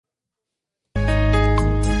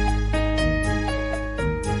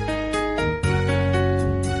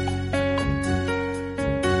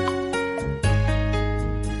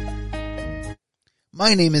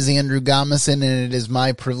My name is Andrew Gomison, and it is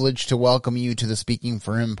my privilege to welcome you to the Speaking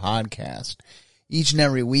for Him podcast. Each and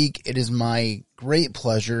every week, it is my great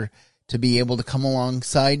pleasure to be able to come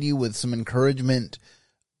alongside you with some encouragement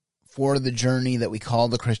for the journey that we call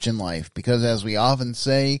the Christian life. Because as we often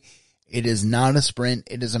say, it is not a sprint,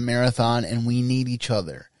 it is a marathon, and we need each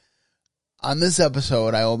other. On this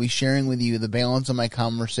episode, I will be sharing with you the balance of my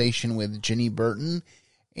conversation with Ginny Burton,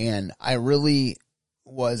 and I really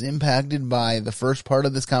was impacted by the first part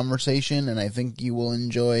of this conversation, and I think you will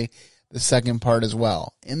enjoy the second part as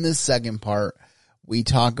well. In this second part, we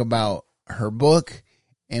talk about her book,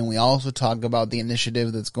 and we also talk about the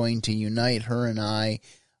initiative that's going to unite her and I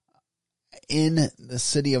in the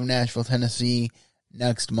city of Nashville, Tennessee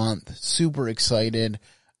next month. Super excited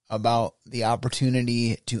about the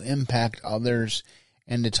opportunity to impact others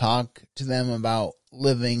and to talk to them about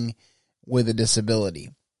living with a disability,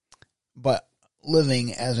 but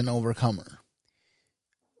living as an overcomer.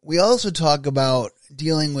 We also talk about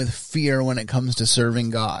dealing with fear when it comes to serving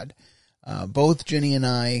God. Both Ginny and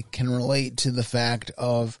I can relate to the fact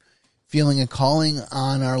of feeling a calling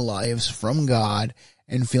on our lives from God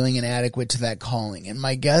and feeling inadequate to that calling. And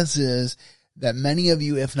my guess is that many of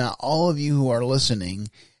you, if not all of you who are listening,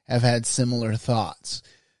 have had similar thoughts.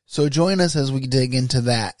 So join us as we dig into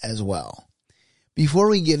that as well. Before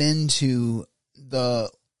we get into the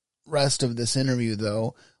rest of this interview,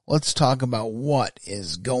 though, let's talk about what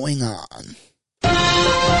is going on.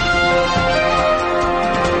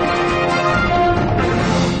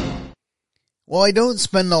 Well, I don't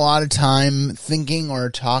spend a lot of time thinking or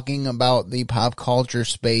talking about the pop culture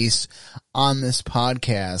space on this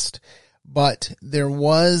podcast, but there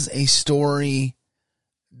was a story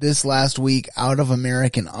this last week out of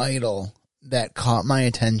American Idol that caught my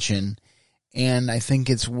attention, and I think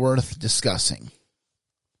it's worth discussing.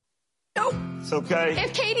 Nope. It's okay.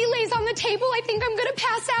 If Katie lays on the table, I think I'm gonna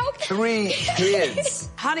pass out. 3 kids.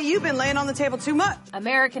 Honey, you've been laying on the table too much.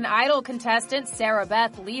 American Idol contestant Sarah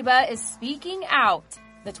Beth Liba is speaking out.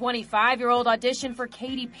 The 25-year-old auditioned for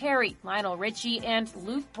Katy Perry, Lionel Richie, and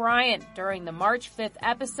Luke Bryan during the March 5th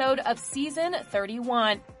episode of season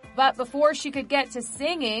 31. But before she could get to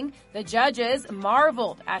singing, the judges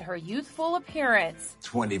marveled at her youthful appearance.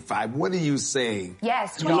 25. What are you saying?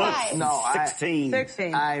 Yes, 25. No, 16.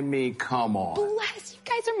 16. I mean, come on. Bless, you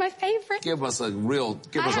guys are my favorite. Give us a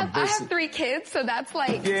I have 3 kids, so that's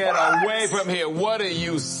like... Get away from here. What are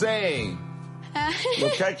you saying?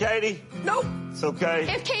 Okay, Katie? Nope. It's okay.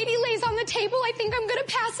 If Katie lays on the table, I think I'm gonna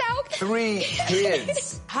pass out. 3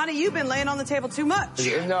 kids. Honey, you've been laying on the table too much.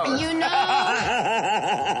 No. You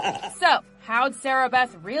know. So, how'd Sarah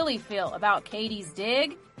Beth really feel about Katie's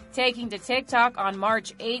dig? Taking to TikTok on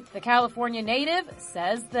March 8th, the California native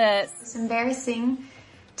says this. It's embarrassing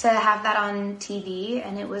to have that on TV,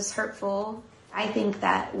 and it was hurtful. I think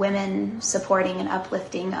that women supporting and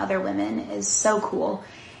uplifting other women is so cool.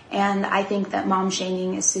 And I think that mom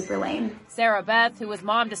shaming is super lame. Sarah Beth, who is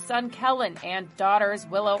mom to son Kellen and daughters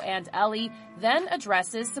Willow and Ellie, then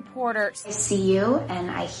addresses supporters. I see you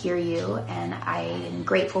and I hear you and I am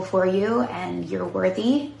grateful for you and you're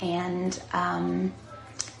worthy and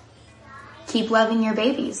keep loving your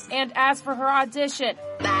babies. And as for her audition,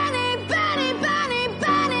 Bunny, bunny, bunny,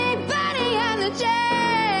 bunny, bunny and the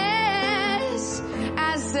Jets.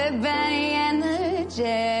 I said Bunny and the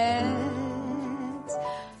Jets.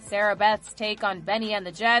 Sarah Beth's take on Benny and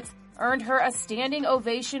the Jets earned her a standing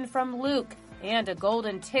ovation from Luke and a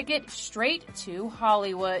golden ticket straight to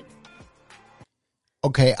Hollywood.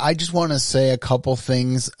 Okay, I just want to say a couple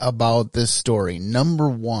things about this story. Number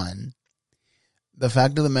one, the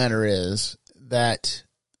fact of the matter is that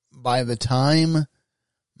by the time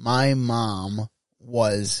my mom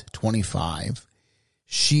was 25,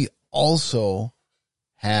 she also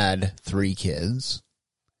had 3 kids,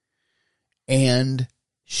 and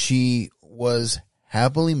she was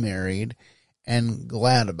happily married and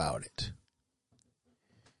glad about it.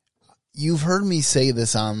 You've heard me say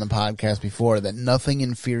this on the podcast before, that nothing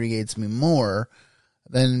infuriates me more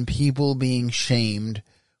than people being shamed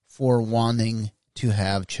for wanting to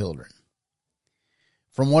have children.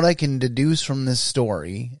 From what I can deduce from this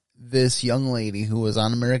story, this young lady who was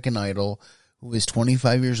on American Idol, who is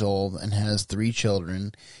 25 years old and has 3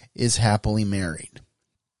 children, is happily married.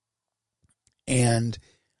 And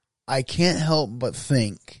I can't help but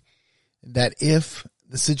think that if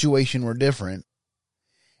the situation were different,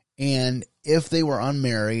 and if they were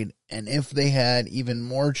unmarried, and if they had even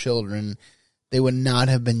more children, they would not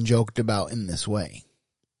have been joked about in this way.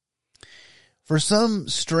 For some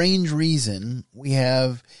strange reason, we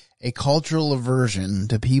have a cultural aversion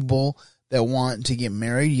to people that want to get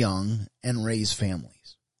married young and raise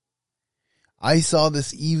families. I saw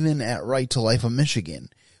this even at Right to Life of Michigan,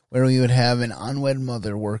 where we would have an unwed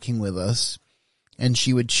mother working with us, and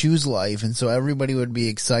she would choose life, and so everybody would be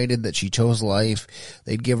excited that she chose life.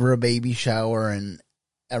 They'd give her a baby shower, and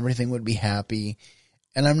everything would be happy.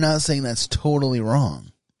 And I'm not saying that's totally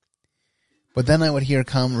wrong. But then I would hear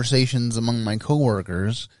conversations among my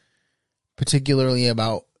coworkers, particularly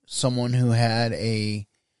about someone who had a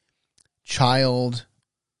child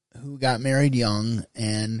who got married young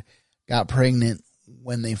and got pregnant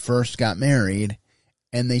when they first got married,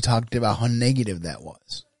 and they talked about how negative that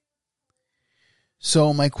was.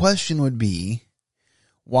 So my question would be,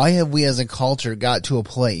 why have we as a culture got to a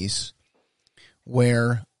place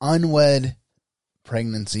where unwed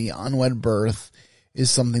pregnancy, unwed birth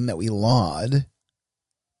is something that we laud,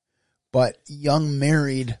 but young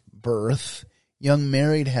married birth, young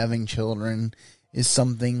married having children is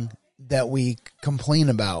something that we complain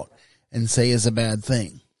about and say is a bad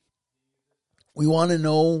thing? We want to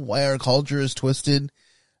know why our culture is twisted.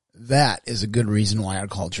 That is a good reason why our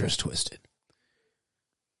culture is twisted.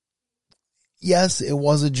 Yes, it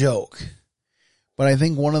was a joke, but I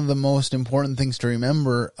think one of the most important things to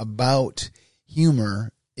remember about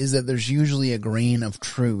humor is that there's usually a grain of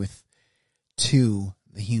truth to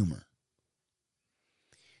the humor.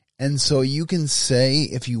 And so you can say,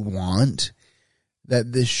 if you want,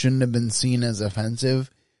 that this shouldn't have been seen as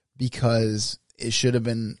offensive because it should have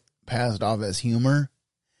been passed off as humor.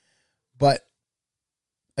 But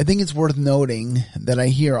I think it's worth noting that I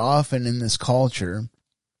hear often in this culture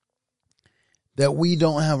that we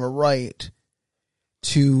don't have a right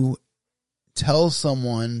to tell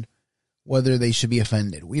someone whether they should be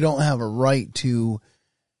offended. We don't have a right to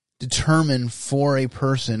determine for a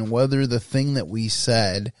person whether the thing that we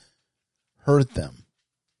said hurt them.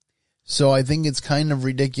 So I think it's kind of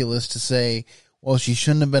ridiculous to say, well, she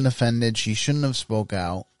shouldn't have been offended, she shouldn't have spoke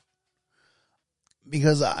out,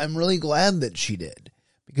 because I'm really glad that she did,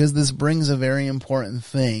 because this brings a very important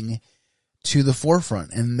thing to the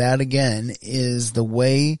forefront, and that again is the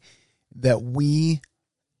way that we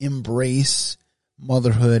embrace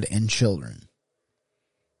motherhood and children.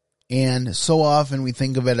 And so often we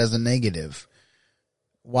think of it as a negative.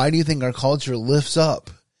 Why do you think our culture lifts up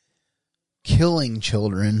killing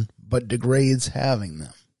children but degrades having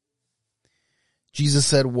them? Jesus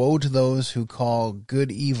said, woe to those who call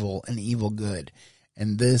good evil and evil good.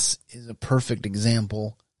 And this is a perfect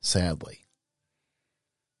example, sadly.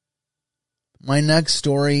 My next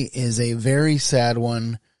story is a very sad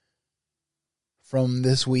one from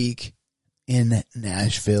this week in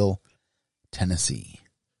Nashville, Tennessee.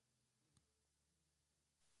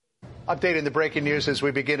 Updating the breaking news as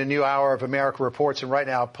we begin a new hour of America Reports. And right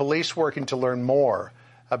now, police working to learn more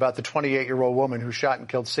about the 28-year-old woman who shot and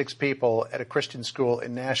killed 6 people at a Christian school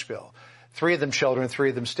in Nashville. 3 of them children, 3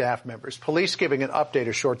 of them staff members. Police giving an update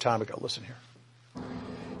a short time ago. Listen here.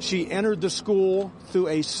 She entered the school through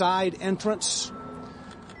a side entrance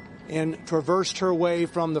and traversed her way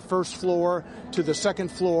from the first floor to the second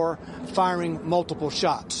floor, firing multiple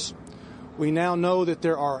shots. We now know that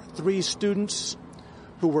there are 3 students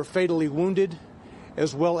who were fatally wounded,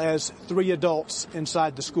 as well as 3 adults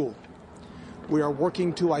inside the school. We are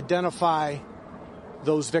working to identify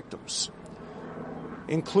those victims,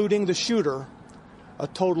 including the shooter. A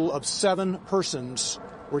total of 7 persons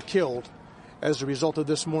were killed as a result of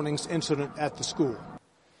this morning's incident at the school.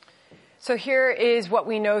 So here is what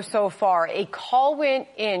we know so far. A call went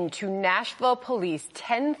in to Nashville police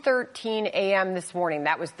 10:13 a.m. this morning.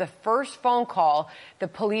 That was the first phone call the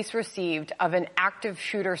police received of an active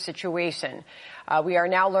shooter situation. We are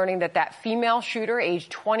now learning that that female shooter,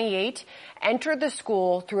 aged 28, entered the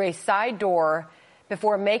school through a side door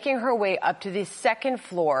before making her way up to the second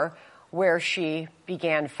floor where she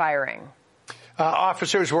began firing.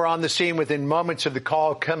 Officers were on the scene within moments of the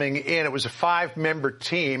call coming in. It was a 5-member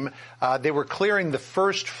team. They were clearing the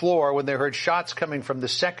first floor when they heard shots coming from the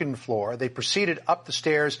second floor. They proceeded up the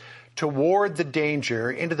stairs toward the danger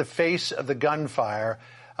into the face of the gunfire.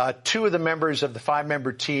 2 of the members of the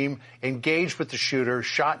 5-member team engaged with the shooter,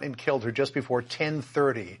 shot and killed her just before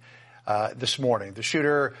 10:30 this morning. The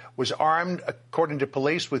shooter was armed, according to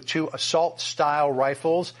police, with 2 assault-style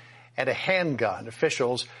rifles and a handgun.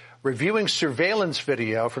 Officials reviewing surveillance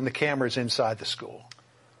video from the cameras inside the school.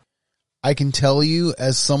 I can tell you,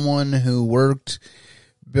 as someone who worked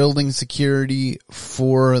building security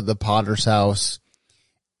for the Potter's house,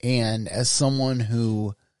 and as someone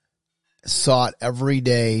who sought every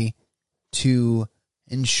day to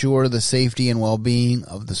ensure the safety and well-being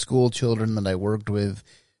of the school children that I worked with,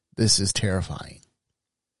 this is terrifying.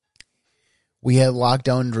 We had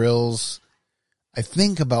lockdown drills I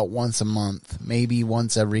think about once a month, maybe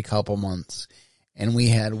once every couple months. And we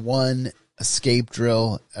had one escape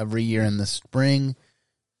drill every year in the spring,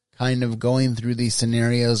 kind of going through these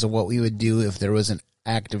scenarios of what we would do if there was an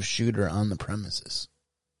active shooter on the premises.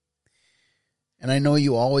 And I know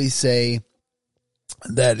you always say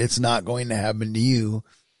that it's not going to happen to you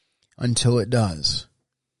until it does.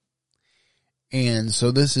 And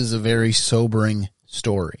so this is a very sobering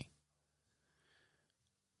story.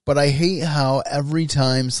 But I hate how every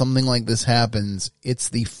time something like this happens, it's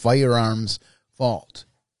the firearm's fault.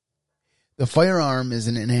 The firearm is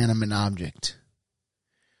an inanimate object.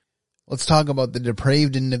 Let's talk about the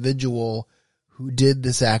depraved individual who did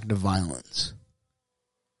this act of violence.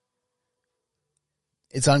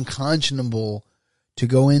 It's unconscionable to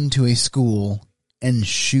go into a school and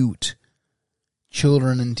shoot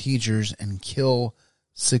children and teachers and kill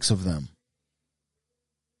 6 of them.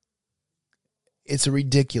 It's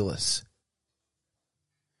ridiculous.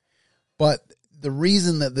 But the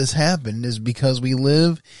reason that this happened is because we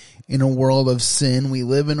live in a world of sin. We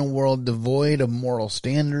live in a world devoid of moral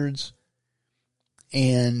standards.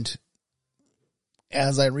 And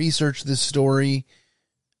as I researched this story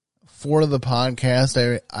for the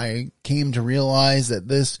podcast, I came to realize that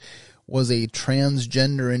this was a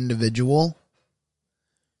transgender individual.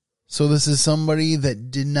 So this is somebody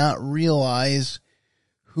that did not realize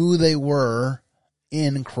who they were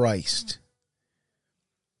in Christ.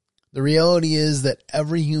 The reality is that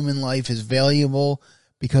every human life is valuable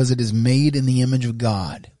because it is made in the image of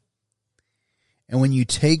God. And when you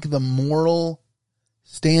take the moral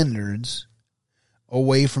standards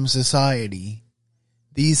away from society,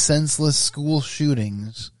 these senseless school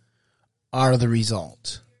shootings are the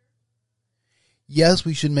result. Yes,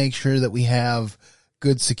 we should make sure that we have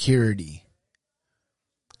good security.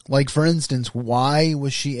 Like, for instance, why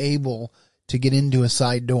was she able to get into a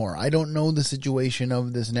side door? I don't know the situation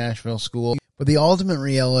of this Nashville school, but the ultimate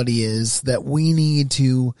reality is that we need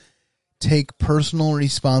to take personal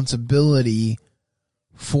responsibility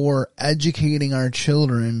for educating our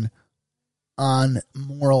children on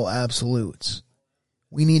moral absolutes.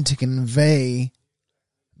 We need to convey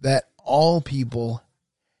that all people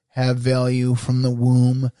have value from the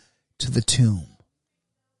womb to the tomb.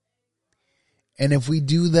 And if we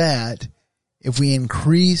do that, if we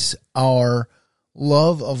increase our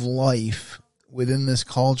love of life within this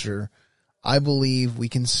culture, I believe we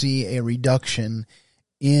can see a reduction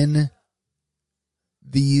in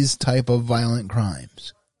these type of violent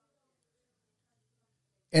crimes.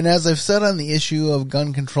 And as I've said on the issue of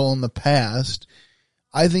gun control in the past,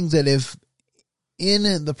 I think that if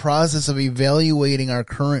in the process of evaluating our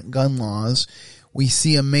current gun laws, we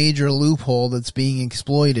see a major loophole that's being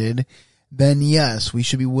exploited, then yes, we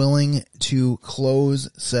should be willing to close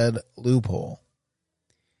said loophole.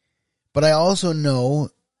 But I also know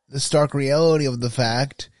the stark reality of the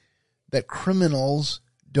fact that criminals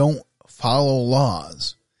don't follow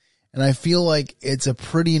laws. And I feel like it's a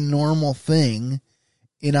pretty normal thing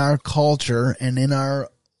in our culture and in our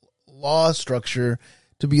law structure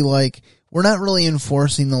to be like, we're not really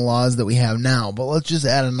enforcing the laws that we have now, but let's just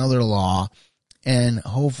add another law and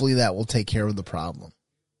hopefully that will take care of the problem.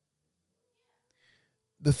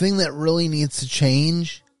 The thing that really needs to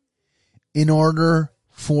change in order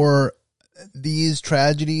for these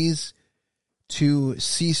tragedies to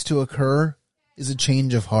cease to occur is a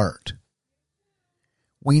change of heart.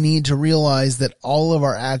 We need to realize that all of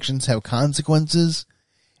our actions have consequences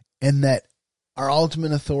and that our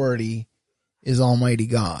ultimate authority is Almighty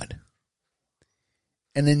God.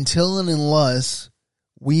 And until and unless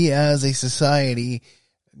we as a society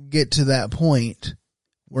get to that point,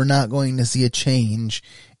 we're not going to see a change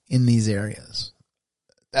in these areas.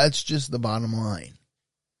 That's just the bottom line.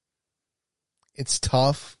 It's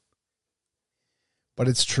tough, but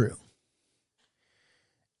it's true.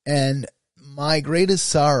 And my greatest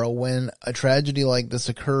sorrow when a tragedy like this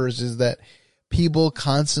occurs is that people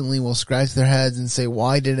constantly will scratch their heads and say,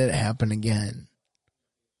 why did it happen again?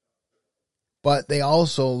 But they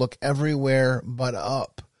also look everywhere but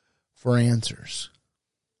up for answers.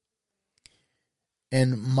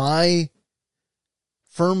 And my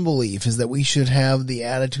firm belief is that we should have the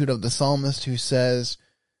attitude of the psalmist who says,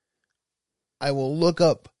 I will look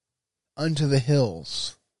up unto the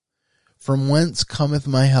hills, from whence cometh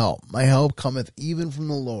my help. My help cometh even from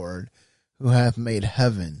the Lord, who hath made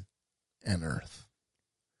heaven and earth.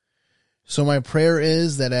 So my prayer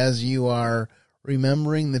is that as you are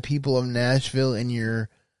remembering the people of Nashville in your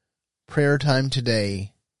prayer time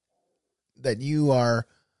today, that you are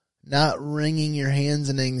not wringing your hands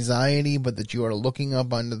in anxiety, but that you are looking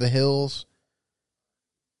up unto the hills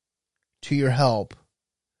to your help,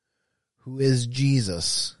 who is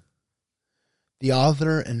Jesus, the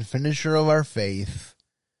author and finisher of our faith,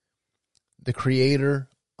 the creator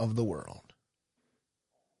of the world.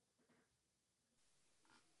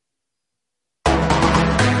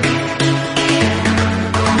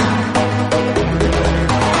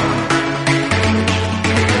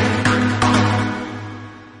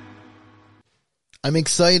 I'm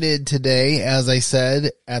excited today, as I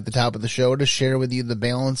said at the top of the show, to share with you the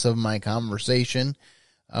balance of my conversation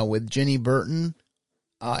with Ginny Burton.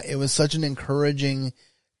 It was such an encouraging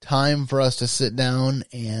time for us to sit down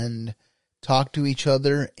and talk to each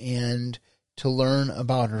other and to learn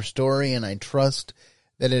about her story, and I trust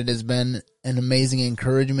that it has been an amazing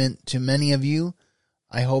encouragement to many of you.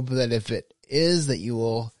 I hope that if it is, that you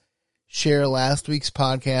will share last week's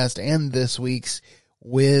podcast and this week's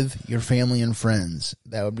with your family and friends.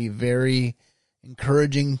 That would be very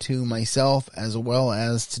encouraging to myself as well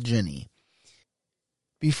as to Ginny.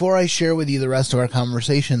 Before I share with you the rest of our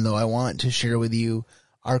conversation, though, I want to share with you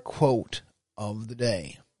our quote of the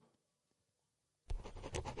day.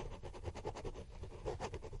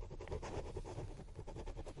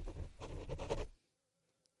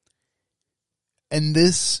 And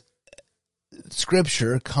this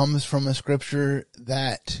scripture comes from a scripture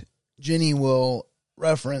that Ginny will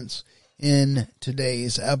reference in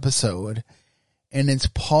today's episode, and it's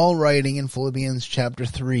Paul writing in Philippians chapter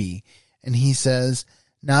 3, and he says,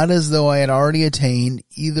 "Not as though I had already attained,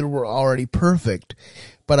 either were already perfect,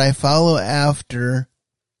 but I follow after,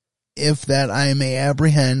 if that I may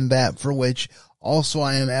apprehend that for which also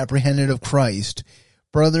I am apprehended of Christ.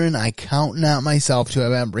 Brethren, I count not myself to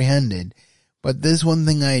have apprehended, but this one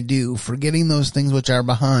thing I do, forgetting those things which are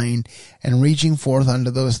behind, and reaching forth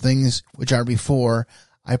unto those things which are before,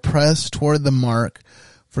 I press toward the mark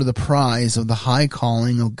for the prize of the high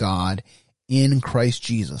calling of God in Christ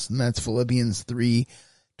Jesus." And that's Philippians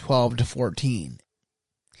 3:12-14.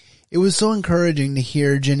 It was so encouraging to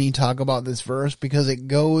hear Ginny talk about this verse because it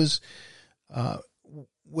goes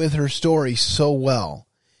with her story so well,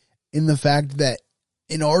 in the fact that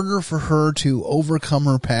in order for her to overcome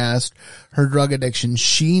her past, her drug addiction,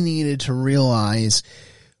 she needed to realize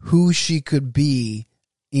who she could be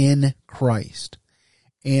in Christ.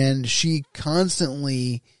 And she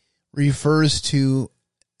constantly refers to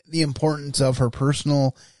the importance of her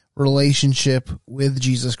personal relationship with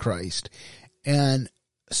Jesus Christ. And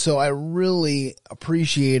so I really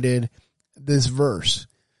appreciated this verse.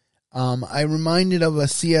 I'm reminded of a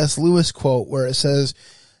C.S. Lewis quote where it says,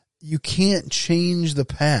 "You can't change the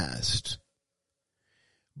past,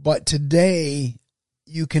 but today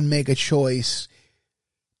you can make a choice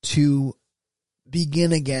to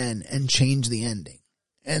begin again and change the ending."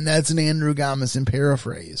 And that's an Andrew Gomison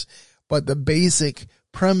paraphrase. But the basic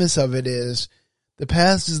premise of it is the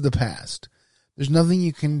past is the past. There's nothing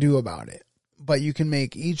you can do about it, but you can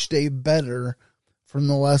make each day better from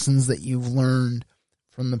the lessons that you've learned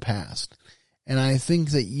from the past. And I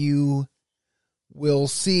think that you will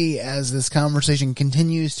see as this conversation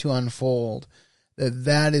continues to unfold that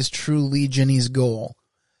that is truly Ginny's goal,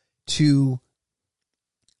 to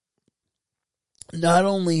not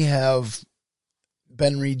only have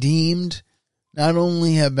been redeemed, not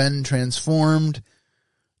only have been transformed,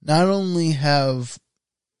 not only have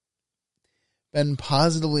been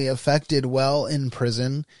positively affected while in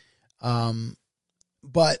prison,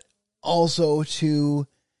 but also to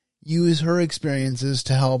use her experiences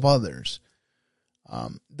to help others.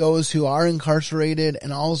 Those who are incarcerated,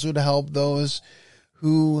 and also to help those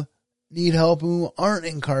who need help who aren't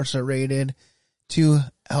incarcerated, to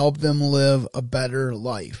help them live a better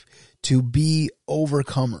life, to be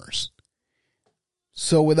overcomers.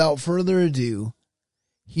 So without further ado,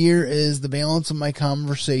 here is the balance of my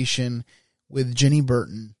conversation with Ginny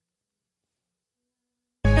Burton.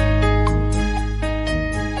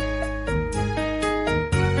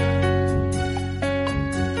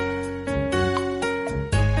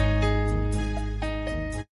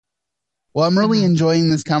 Well, I'm really enjoying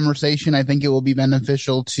this conversation. I think it will be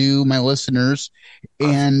beneficial to my listeners,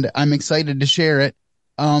 and I'm excited to share it.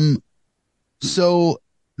 So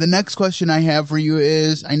the next question I have for you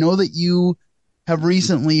is, I know that you have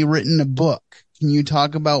recently written a book. Can you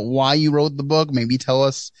talk about why you wrote the book? Maybe tell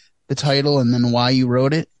us the title and then why you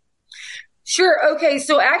wrote it. Sure. Okay.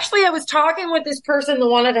 So actually I was talking with this person that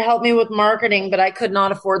wanted to help me with marketing, but I could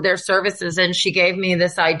not afford their services. And she gave me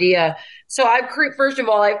this idea. So first of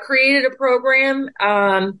all, I've created a program.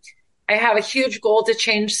 I have a huge goal to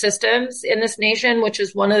change systems in this nation, which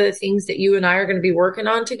is one of the things that you and I are going to be working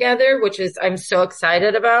on together, which is I'm so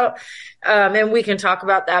excited about. And we can talk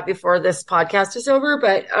about that before this podcast is over.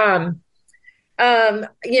 But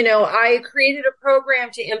I created a program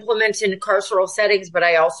to implement in carceral settings, but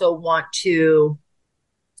I also want to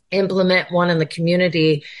implement one in the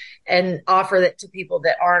community and offer that to people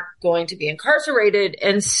that aren't going to be incarcerated.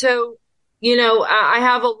 And so, I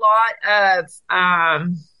have a lot of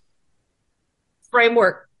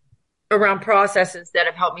framework around processes that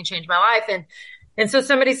have helped me change my life. And so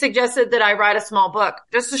somebody suggested that I write a small book,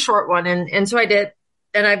 just a short one. And so I did.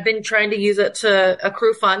 And I've been trying to use it to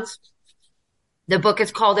accrue funds. The book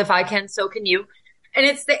is called If I Can, So Can You. And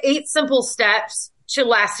it's the 8 simple steps to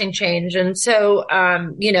lasting change. And so,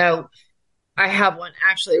 I have one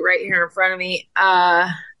actually right here in front of me.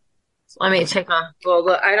 Let me take a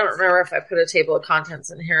look. I don't remember if I put a table of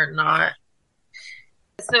contents in here or not.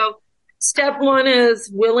 So step 1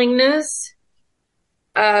 is willingness.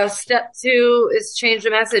 Step 2 is change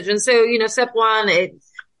the message. And so, step 1,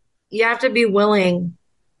 you have to be willing.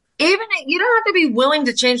 You don't have to be willing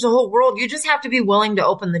to change the whole world. You just have to be willing to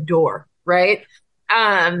open the door, right?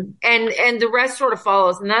 And the rest sort of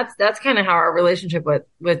follows. And that's kind of how our relationship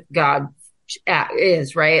with God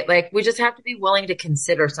is, right? Like, we just have to be willing to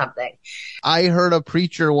consider something. I heard a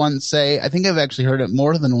preacher once say, I think I've actually heard it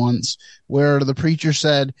more than once, where the preacher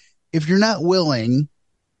said, if you're not willing,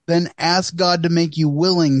 then ask God to make you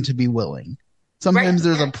willing to be willing. Sometimes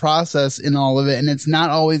there's a process in all of it, and it's not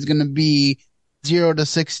always going to be 0 to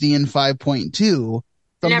 60 in 5.2.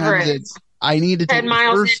 Sometimes it's, I need to take the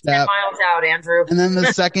first step, 10 miles out, Andrew. And then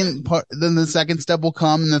the second step will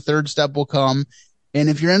come, and the third step will come. And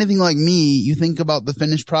if you're anything like me, you think about the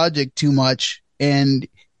finished project too much, and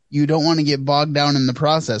you don't want to get bogged down in the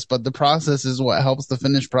process, but the process is what helps the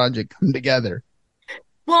finished project come together.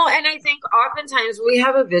 Well, and I think oftentimes we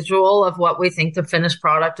have a visual of what we think the finished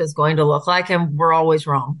product is going to look like, and we're always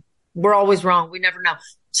wrong. We're always wrong. We never know.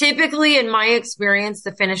 Typically, in my experience,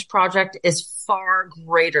 the finished project is far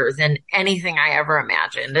greater than anything I ever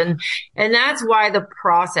imagined. And that's why the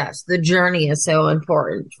process, the journey is so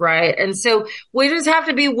important, right? And so we just have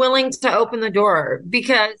to be willing to open the door,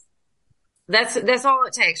 because that's all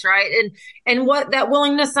it takes, right? And what that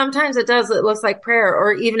willingness, sometimes it looks like prayer,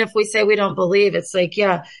 or even if we say we don't believe, it's like,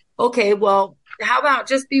 yeah, okay, well, how about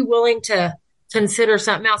just be willing to consider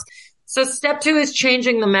something else? So step 2 is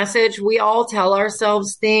changing the message. We all tell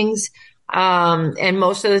ourselves things, and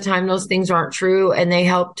most of the time those things aren't true, and they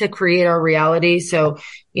help to create our reality. So,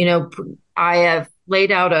 I have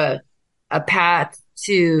laid out a path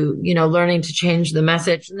to, learning to change the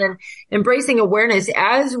message, and then embracing awareness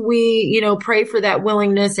as we, pray for that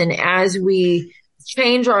willingness, and as we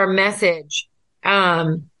change our message,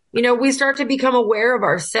 we start to become aware of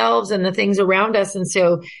ourselves and the things around us. And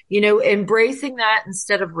so, embracing that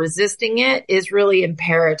instead of resisting it is really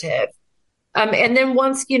imperative. And then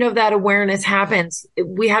once, that awareness happens,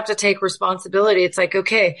 we have to take responsibility. It's like,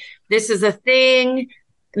 okay, this is a thing.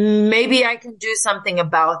 Maybe I can do something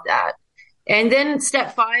about that. And then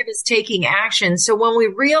step 5 is taking action. So when we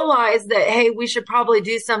realize that, hey, we should probably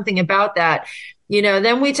do something about that,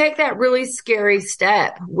 then we take that really scary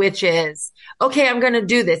step, which is, okay, I'm going to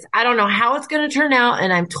do this. I don't know how it's going to turn out,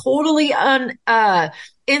 and I'm totally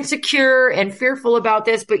insecure and fearful about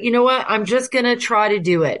this, but you know what? I'm just going to try to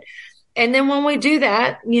do it. And then when we do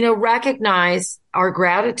that, recognize our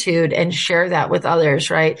gratitude and share that with others,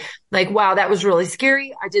 right? Like, wow, that was really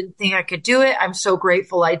scary. I didn't think I could do it. I'm so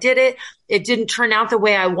grateful I did it. It didn't turn out the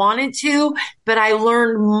way I wanted to, but I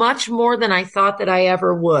learned much more than I thought that I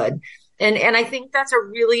ever would. And I think that's a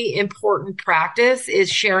really important practice, is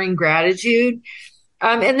sharing gratitude.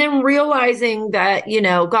 And then realizing that,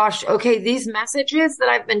 gosh, okay, these messages that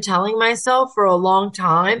I've been telling myself for a long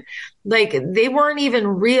time, like, they weren't even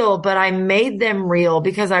real, but I made them real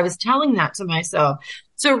because I was telling that to myself.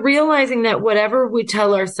 So realizing that whatever we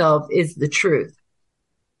tell ourselves is the truth.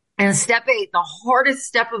 And step 8, the hardest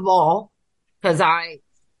step of all, because I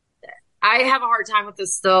have a hard time with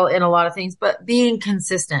this still in a lot of things, but being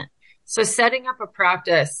consistent. So setting up a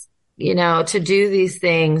practice, to do these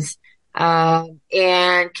things,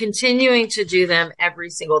 and continuing to do them every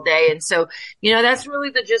single day. And so, that's really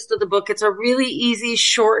the gist of the book. It's a really easy,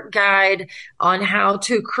 short guide on how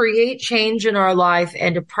to create change in our life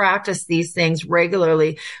and to practice these things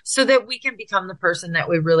regularly so that we can become the person that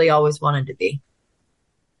we really always wanted to be.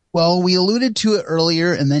 Well, we alluded to it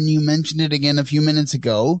earlier, and then you mentioned it again a few minutes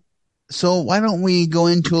ago. So why don't we go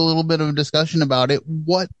into a little bit of a discussion about it?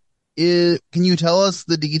 Can you tell us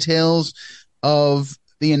the details of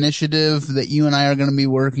the initiative that you and I are going to be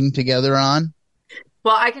working together on?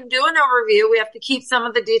 Well, I can do an overview. We have to keep some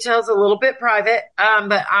of the details a little bit private,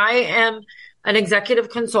 but I am an executive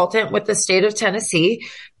consultant with the state of Tennessee,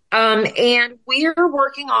 and we are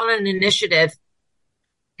working on an initiative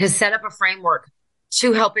has set up a framework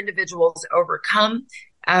to help individuals overcome.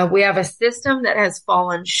 We have a system that has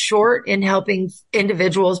fallen short in helping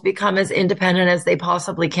individuals become as independent as they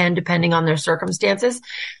possibly can, depending on their circumstances.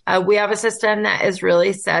 We have a system that is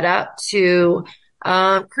really set up to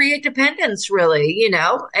create dependence, really, you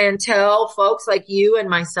know, and tell folks like you and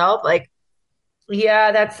myself, like,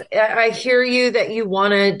 yeah, I hear you that you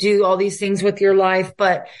want to do all these things with your life,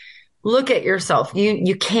 but look at yourself.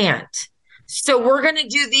 You can't. So we're going to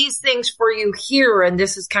do these things for you here. And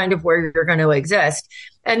this is kind of where you're going to exist.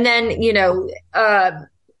 And then, you know,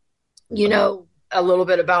 a little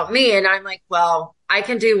bit about me, and I'm like, well, I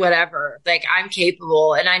can do whatever. Like, I'm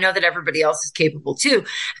capable. And I know that everybody else is capable too,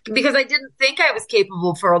 because I didn't think I was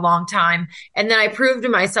capable for a long time. And then I proved to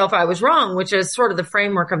myself I was wrong, which is sort of the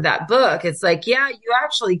framework of that book. It's like, yeah, you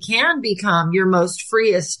actually can become your most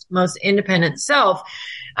freest, most independent self.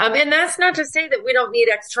 And that's not to say that we don't need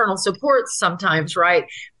external support sometimes, right?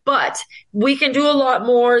 But we can do a lot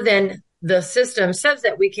more than the system says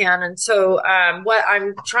that we can. And so what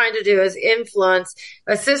I'm trying to do is influence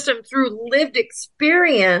a system through lived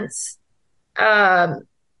experience and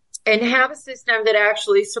have a system that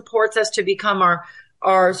actually supports us to become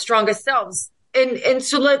our strongest selves. And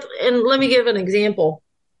so let me give an example.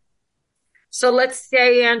 So let's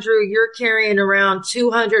say, Andrew, you're carrying around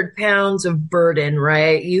 200 pounds of burden,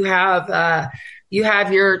 right? You have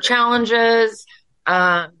your challenges.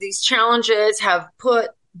 These challenges have put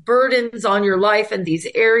burdens on your life in these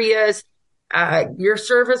areas. Your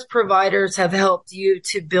service providers have helped you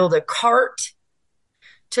to build a cart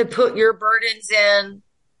to put your burdens in.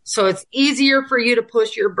 So it's easier for you to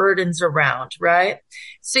push your burdens around, right?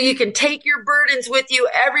 So you can take your burdens with you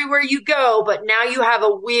everywhere you go, but now you have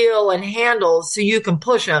a wheel and handles so you can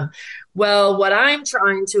push them. Well, what I'm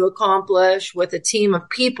trying to accomplish with a team of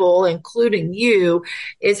people, including you,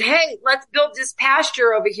 is, hey, let's build this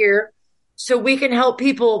pasture over here so we can help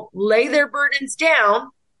people lay their burdens down,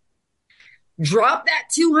 drop that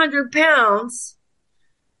 200 pounds,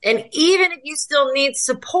 and even if you still need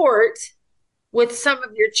support with some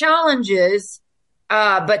of your challenges,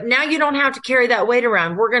 but now you don't have to carry that weight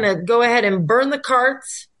around. We're going to go ahead and burn the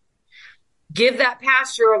carts, give that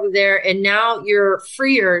pasture over there, and now you're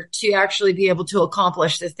freer to actually be able to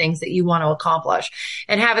accomplish the things that you want to accomplish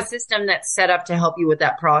and have a system that's set up to help you with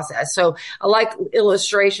that process. So I like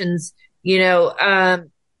illustrations, you know,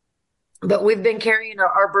 but we've been carrying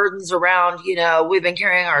our burdens around, you know, we've been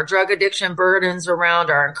carrying our drug addiction burdens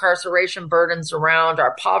around, our incarceration burdens around,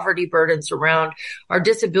 our poverty burdens around, our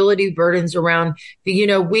disability burdens around. You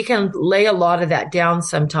know, we can lay a lot of that down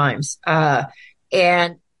sometimes,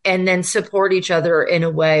 and then support each other in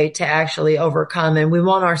a way to actually overcome. And we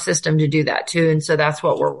want our system to do that too. And so that's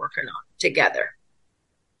what we're working on together.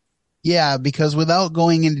 Yeah, because without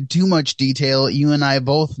going into too much detail, you and I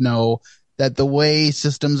both know that the way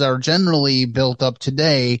systems are generally built up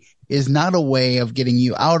today is not a way of getting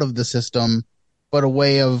you out of the system, but a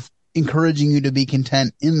way of encouraging you to be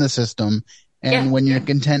content in the system. And when you're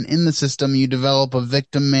content in the system, you develop a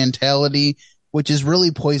victim mentality, which is really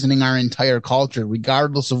poisoning our entire culture,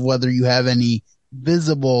 regardless of whether you have any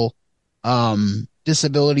visible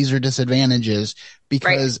disabilities or disadvantages,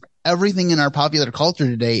 because everything in our popular culture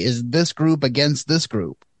today is this group against this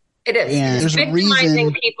group. It is. And it's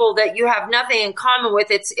victimizing people that you have nothing in common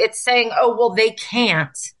with. It's saying, oh, well, they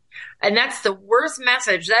can't. And that's the worst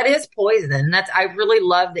message. That is poison. I really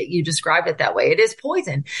love that you described it that way. It is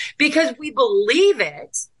poison because we believe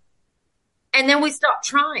it and then we stop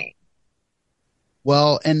trying.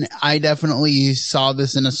 Well, and I definitely saw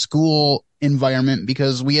this in a school environment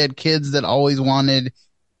because we had kids that always wanted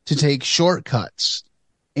to take shortcuts.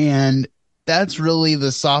 And that's really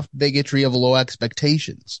the soft bigotry of low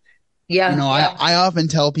expectations. Yeah. You know, I often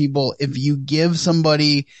tell people if you give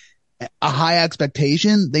somebody a high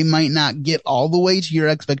expectation, they might not get all the way to your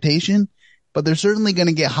expectation, but they're certainly going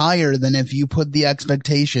to get higher than if you put the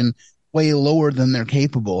expectation way lower than they're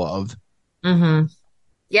capable of. Mm-hmm.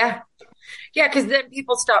 Yeah. Yeah, because then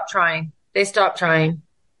people stop trying. They stop trying.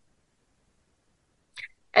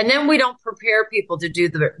 And then we don't prepare people to do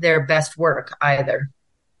their best work either.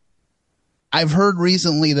 I've heard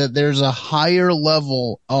recently that there's a higher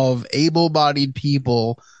level of able-bodied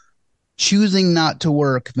people choosing not to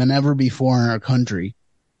work than ever before in our country.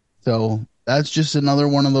 So that's just another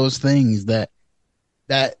one of those things that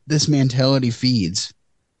this mentality feeds.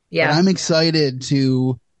 Yeah. But I'm excited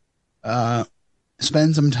to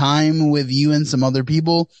spend some time with you and some other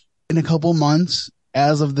people in a couple months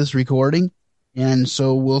as of this recording. And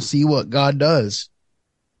so we'll see what God does.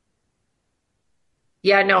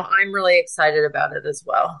 Yeah, no, I'm really excited about it as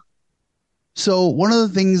well. So one of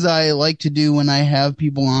the things I like to do when I have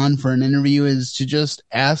people on for an interview is to just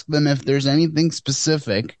ask them if there's anything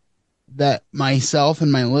specific that myself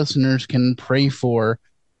and my listeners can pray for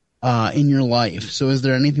in your life. So is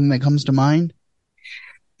there anything that comes to mind?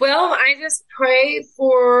 Well, I just pray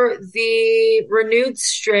for the renewed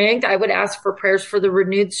strength. I would ask for prayers for the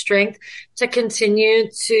renewed strength to continue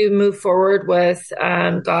to move forward with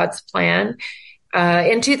God's plan.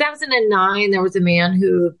 In 2009, there was a man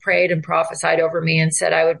who prayed and prophesied over me and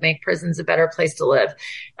said I would make prisons a better place to live.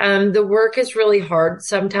 The work is really hard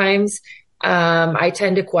sometimes. I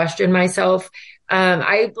tend to question myself.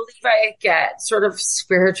 I believe I get sort of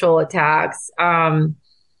spiritual attacks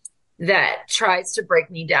that tries to break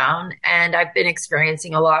me down. And I've been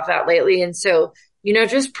experiencing a lot of that lately. And so,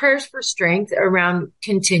 just prayers for strength around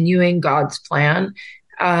continuing God's plan.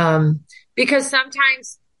 Because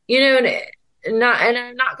sometimes, and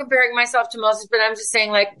I'm not comparing myself to Moses, but I'm just saying,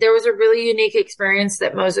 like, there was a really unique experience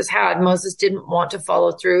that Moses had. Moses didn't want to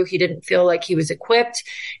follow through. He didn't feel like he was equipped.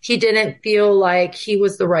 He didn't feel like he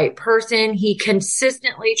was the right person. He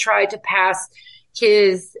consistently tried to pass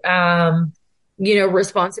his,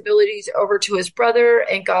 responsibilities over to his brother,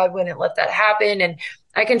 and God wouldn't let that happen. And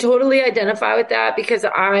I can totally identify with that because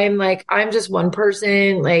I'm just one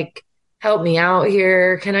person. Like, help me out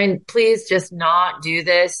here. Can I please just not do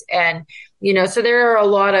this? And, so there are a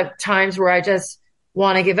lot of times where I just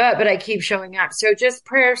want to give up, but I keep showing up. So just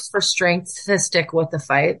prayers for strength to stick with the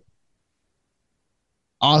fight.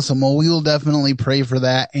 Awesome. Well, we will definitely pray for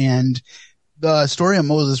that. And the story of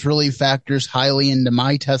Moses really factors highly into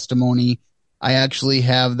my testimony. I actually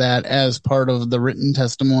have that as part of the written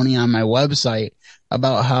testimony on my website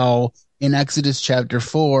about how in Exodus chapter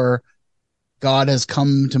 4, God has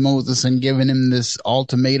come to Moses and given him this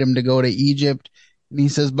ultimatum to go to Egypt. And he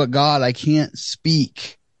says, but God, I can't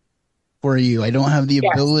speak for you. I don't have the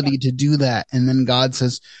ability to do that. And then God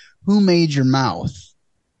says, who made your mouth?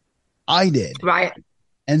 I did. Right.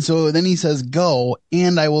 And so then he says, go,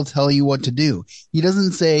 and I will tell you what to do. He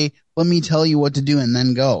doesn't say, let me tell you what to do and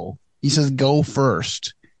then go. He says, go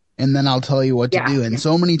first, and then I'll tell you what to do. And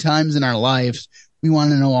so many times in our lives, we want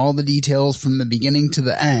to know all the details from the beginning to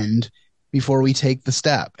the end before we take the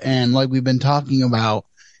step. And like we've been talking about,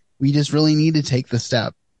 we just really need to take the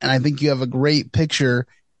step. And I think you have a great picture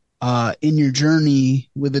in your journey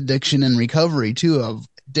with addiction and recovery, too, of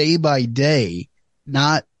day by day,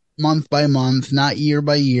 not month by month, not year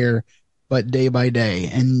by year, but day by day.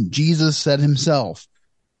 And Jesus said himself,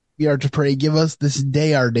 we are to pray, give us this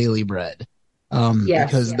day our daily bread.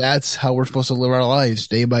 Because that's how we're supposed to live our lives,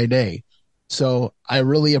 day by day. So I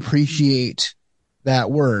really appreciate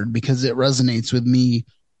that word because it resonates with me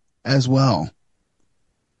as well.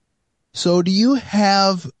 So do you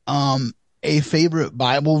have a favorite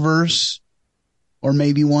Bible verse or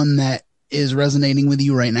maybe one that is resonating with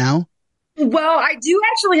you right now? Well, I do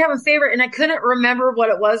actually have a favorite, and I couldn't remember what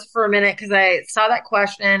it was for a minute because I saw that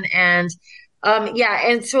question. And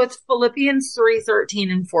and so it's Philippians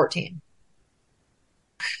 3:13 and 14.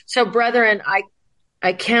 So, brethren,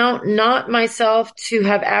 I count not myself to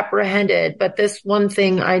have apprehended, but this one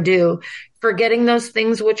thing I do, forgetting those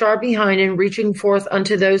things which are behind and reaching forth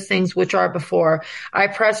unto those things which are before. I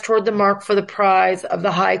press toward the mark for the prize of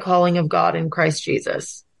the high calling of God in Christ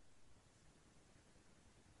Jesus.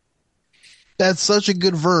 That's such a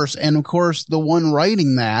good verse. And of course, the one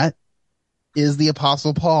writing that is the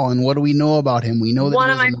Apostle Paul. And what do we know about him? We know that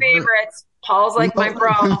one of my favorites. Paul's like my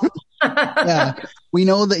bro. Yeah. We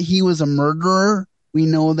know that he was a murderer. We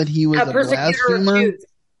know that he was a blasphemer.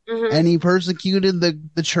 And he persecuted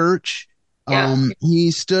the church. Yeah.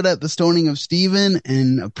 He stood at the stoning of Stephen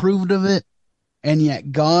and approved of it. And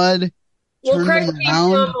yet God turned him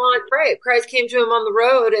around. Christ came to him on the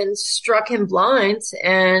road and struck him blind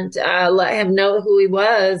and let him know who he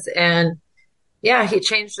was. And he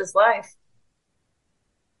changed his life.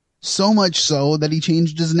 So much so that he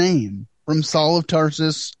changed his name from Saul of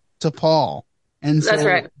Tarsus to Paul. And so that's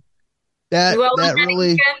right. That really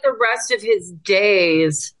he spent the rest of his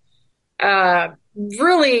days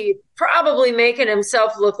really probably making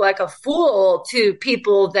himself look like a fool to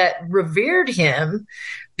people that revered him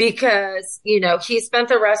because, he spent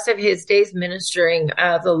the rest of his days ministering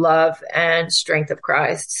the love and strength of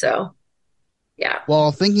Christ. So, yeah.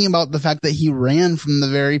 Well, thinking about the fact that he ran from the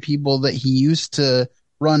very people that he used to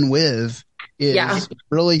run with is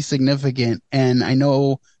really significant. And I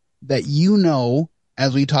know that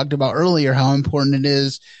as we talked about earlier, how important it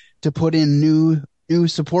is to put in new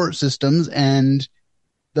support systems. And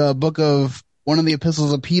one of the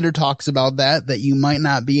epistles of Peter talks about that you might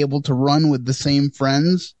not be able to run with the same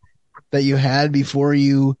friends that you had before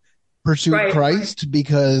you pursued Christ,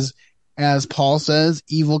 because as Paul says,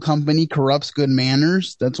 evil company corrupts good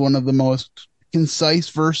manners. That's one of the most concise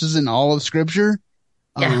verses in all of Scripture.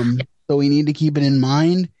 So we need to keep it in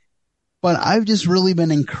mind. But I've just really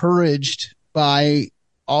been encouraged by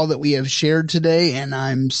all that we have shared today, and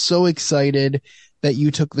I'm so excited that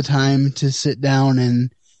you took the time to sit down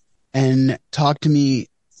and talk to me.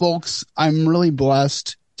 Folks, I'm really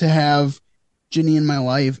blessed to have Ginny in my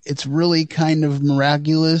life. It's really kind of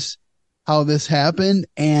miraculous how this happened,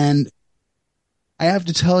 and I have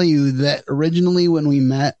to tell you that originally when we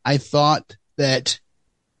met, I thought that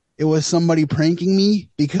it was somebody pranking me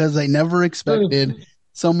because I never expected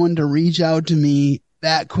someone to reach out to me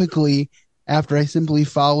that quickly after I simply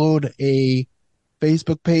followed a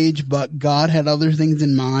Facebook page, but God had other things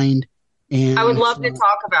in mind. And I would love to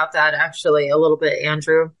talk about that actually a little bit,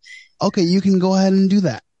 Andrew. Okay, you can go ahead and do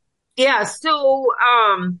that. Yeah. So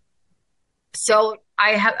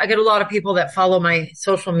I get a lot of people that follow my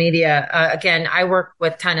social media. Again, I work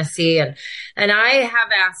with Tennessee and I have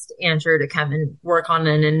asked Andrew to come and work on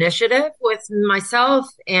an initiative with myself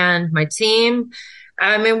and my team.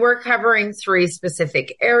 And we're covering 3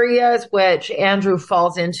 specific areas, which Andrew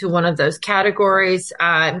falls into one of those categories.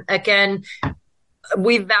 Again,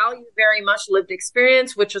 we value very much lived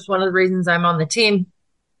experience, which is one of the reasons I'm on the team.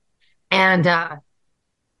 And,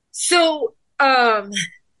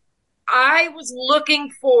 I was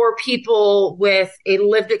looking for people with a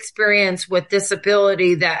lived experience with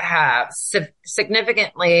disability that have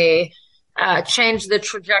significantly changed the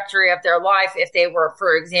trajectory of their life if they were,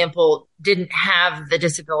 for example, didn't have the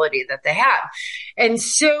disability that they have. And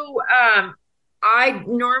so I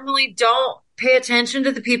normally don't pay attention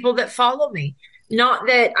to the people that follow me. Not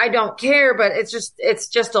that I don't care, but it's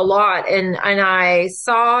just a lot. And I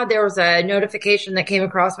saw there was a notification that came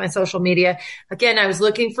across my social media. Again, I was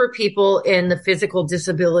looking for people in the physical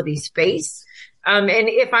disability space. And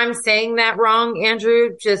if I'm saying that wrong,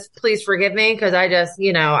 Andrew, just please forgive me because I just,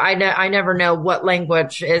 I never know what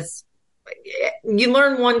language is. You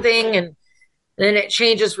learn one thing and then it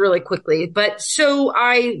changes really quickly. But so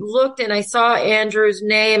I looked and I saw Andrew's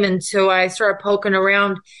name. And so I started poking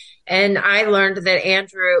around. And I learned that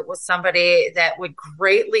Andrew was somebody that would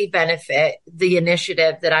greatly benefit the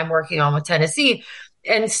initiative that I'm working on with Tennessee.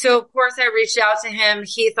 And so, of course, I reached out to him.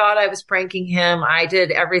 He thought I was pranking him. I did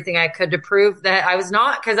everything I could to prove that I was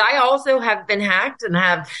not, because I also have been hacked and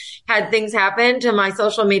have had things happen to my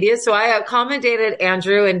social media. So I accommodated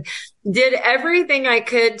Andrew and did everything I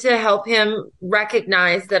could to help him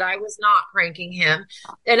recognize that I was not pranking him.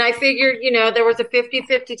 And I figured, there was a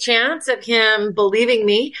 50-50 chance of him believing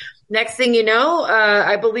me. Next thing you know,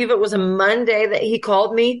 I believe it was a Monday that he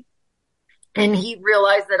called me and he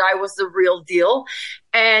realized that I was the real deal.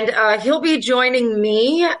 And he'll be joining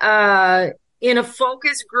me in a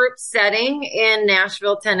focus group setting in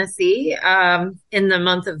Nashville, Tennessee, in the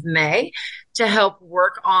month of May to help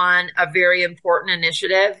work on a very important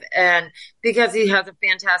initiative. And because he has a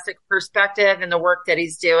fantastic perspective and the work that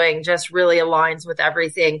he's doing just really aligns with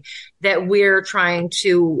everything that we're trying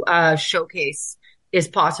to showcase is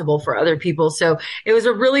possible for other people. So it was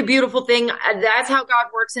a really beautiful thing. That's how God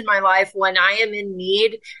works in my life when I am in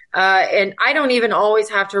need. And I don't even always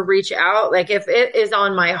have to reach out. Like if it is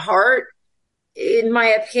on my heart, in my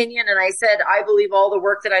opinion, and I said, I believe all the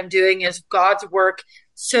work that I'm doing is God's work.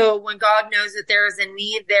 So when God knows that there is a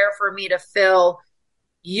need there for me to fill,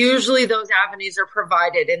 usually those avenues are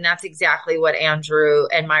provided. And that's exactly what Andrew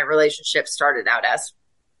and my relationship started out as.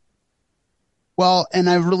 Well, and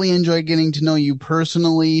I've really enjoyed getting to know you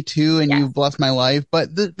personally too, and you've blessed my life.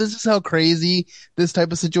 But this is how crazy this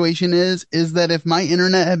type of situation is that if my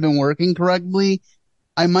internet had been working correctly,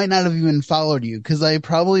 I might not have even followed you because I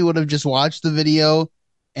probably would have just watched the video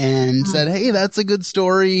and said, hey, that's a good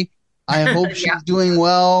story. I hope she's doing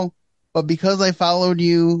well. But because I followed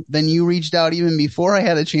you, then you reached out even before I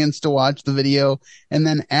had a chance to watch the video. And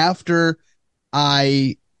then after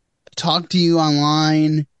I talked to you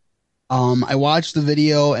online, I watched the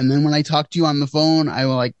video, and then when I talked to you on the phone, I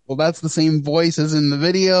was like, well, that's the same voice as in the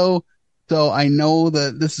video. So I know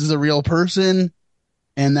that this is a real person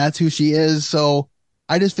and that's who she is. So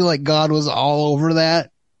I just feel like God was all over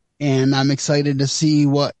that, and I'm excited to see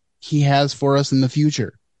what he has for us in the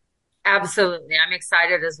future. Absolutely. I'm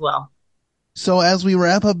excited as well. So as we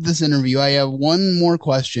wrap up this interview, I have one more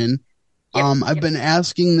question. I've been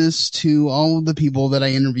asking this to all of the people that I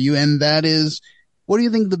interview, and that is, what do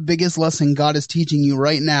you think the biggest lesson God is teaching you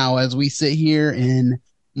right now as we sit here in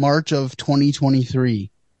March of 2023?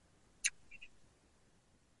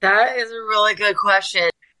 That is a really good question.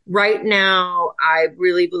 Right now, I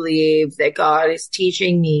really believe that God is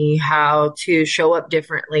teaching me how to show up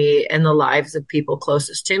differently in the lives of people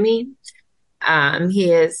closest to me.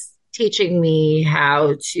 He is teaching me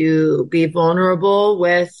how to be vulnerable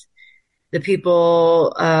with the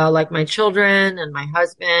people, like my children and my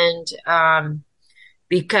husband,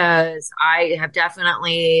 because I have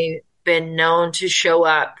definitely been known to show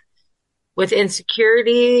up with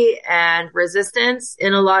insecurity and resistance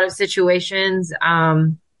in a lot of situations.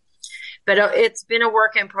 But it's been a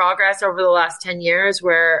work in progress over the last 10 years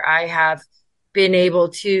where I have been able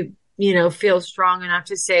to, feel strong enough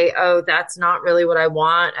to say, oh, that's not really what I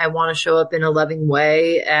want. I want to show up in a loving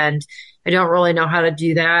way, and I don't really know how to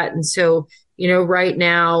do that. And so, right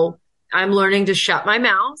now I'm learning to shut my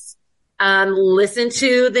mouth, listen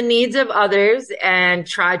to the needs of others, and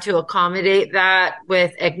try to accommodate that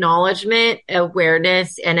with acknowledgement,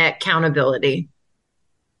 awareness, and accountability.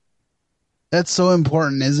 That's so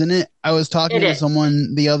important, isn't it? I was talking to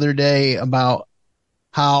someone the other day about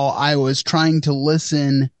how I was trying to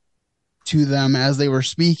listen to them as they were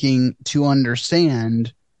speaking to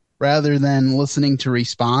understand rather than listening to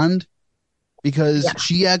respond. Because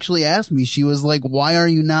she actually asked me, she was like, why are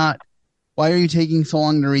you taking so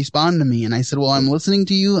long to respond to me? And I said, well, I'm listening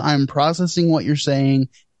to you. I'm processing what you're saying,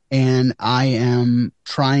 and I am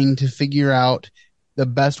trying to figure out the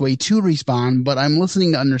best way to respond, but I'm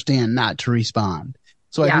listening to understand, not to respond.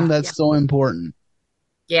 So I think that's so important.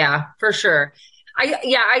 Yeah, for sure.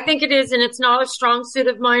 I think it is. And it's not a strong suit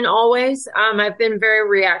of mine always. I've been very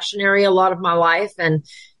reactionary a lot of my life, and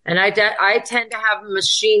I tend to have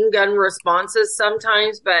machine gun responses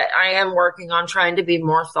sometimes, but I am working on trying to be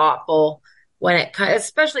more thoughtful when it comes,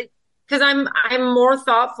 especially because I'm more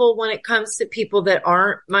thoughtful when it comes to people that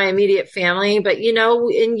aren't my immediate family. But,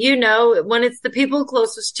 when it's the people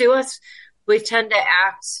closest to us, we tend to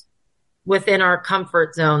act within our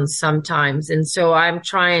comfort zones sometimes. And so I'm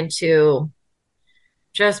trying to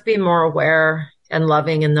just be more aware and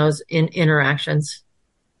loving in those interactions.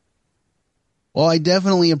 Well, I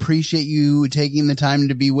definitely appreciate you taking the time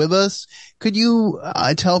to be with us. Could you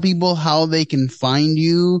tell people how they can find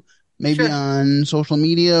you? Maybe on social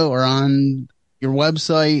media or on your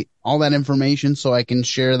website, all that information, so I can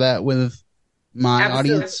share that with my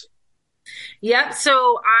audience. Yep.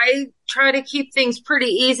 So I try to keep things pretty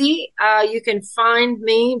easy. You can find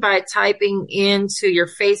me by typing into your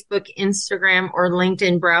Facebook, Instagram, or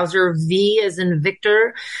LinkedIn browser, V as in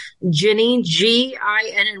Victor, Ginny,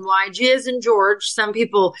 G-I-N-N-Y, G as in George. Some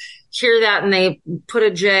people hear that and they put a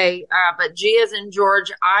J, but G as in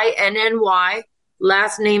George, I-N-N-Y.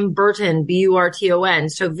 Last name Burton, B-U-R-T-O-N.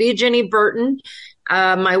 So V Ginny Burton.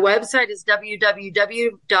 My website is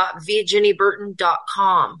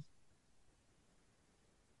www.vginnyburton.com.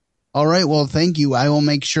 All right. Well, thank you. I will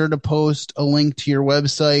make sure to post a link to your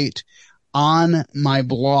website on my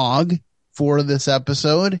blog for this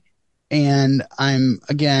episode. And I'm,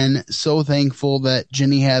 again, so thankful that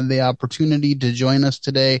Ginny had the opportunity to join us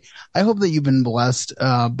today. I hope that you've been blessed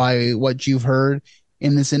by what you've heard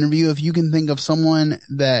in this interview. If you can think of someone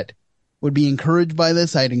that would be encouraged by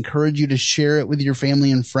this, I'd encourage you to share it with your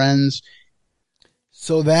family and friends.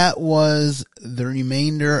 So that was the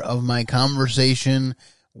remainder of my conversation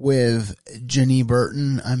with Ginny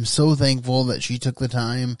Burton. I'm so thankful that she took the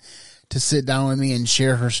time to sit down with me and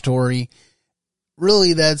share her story.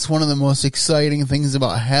 Really, that's one of the most exciting things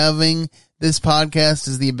about having this podcast,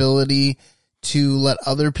 is the ability to let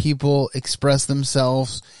other people express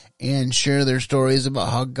themselves and share their stories about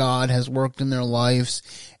how God has worked in their lives.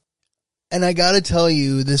 And I got to tell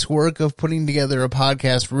you, this work of putting together a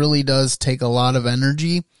podcast really does take a lot of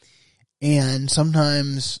energy, and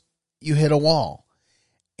sometimes you hit a wall.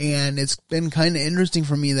 And it's been kind of interesting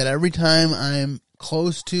for me that every time I'm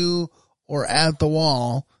close to or at the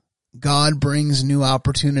wall, God brings new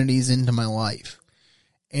opportunities into my life.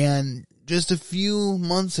 And just a few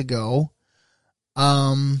months ago,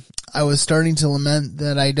 I was starting to lament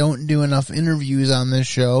that I don't do enough interviews on this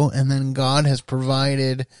show, and then God has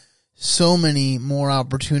provided so many more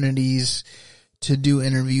opportunities to do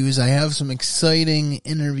interviews. I have some exciting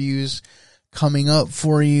interviews coming up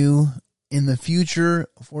for you in the future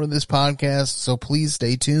for this podcast, so please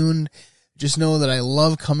stay tuned. Just know that I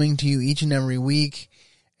love coming to you each and every week,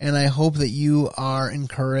 and I hope that you are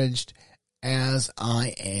encouraged as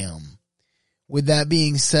I am. With that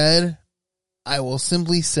being said, I will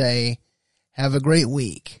simply say, have a great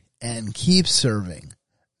week and keep serving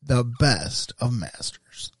the best of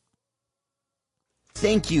masters.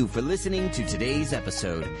 Thank you for listening to today's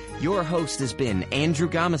episode. Your host has been Andrew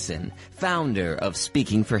Gomison, founder of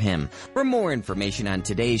Speaking for Him. For more information on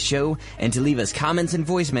today's show and to leave us comments and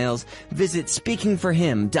voicemails, visit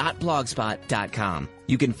speakingforhim.blogspot.com.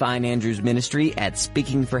 You can find Andrew's ministry at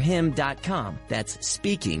speakingforhim.com. That's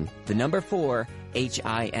speaking, the number 4,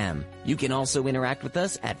 You can also interact with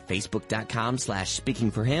us at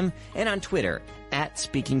facebook.com/speakingforhim and on Twitter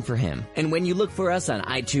 @speakingforhim. And when you look for us on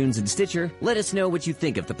iTunes and Stitcher, let us know what you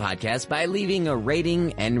think of the podcast by leaving a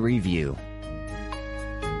rating and review.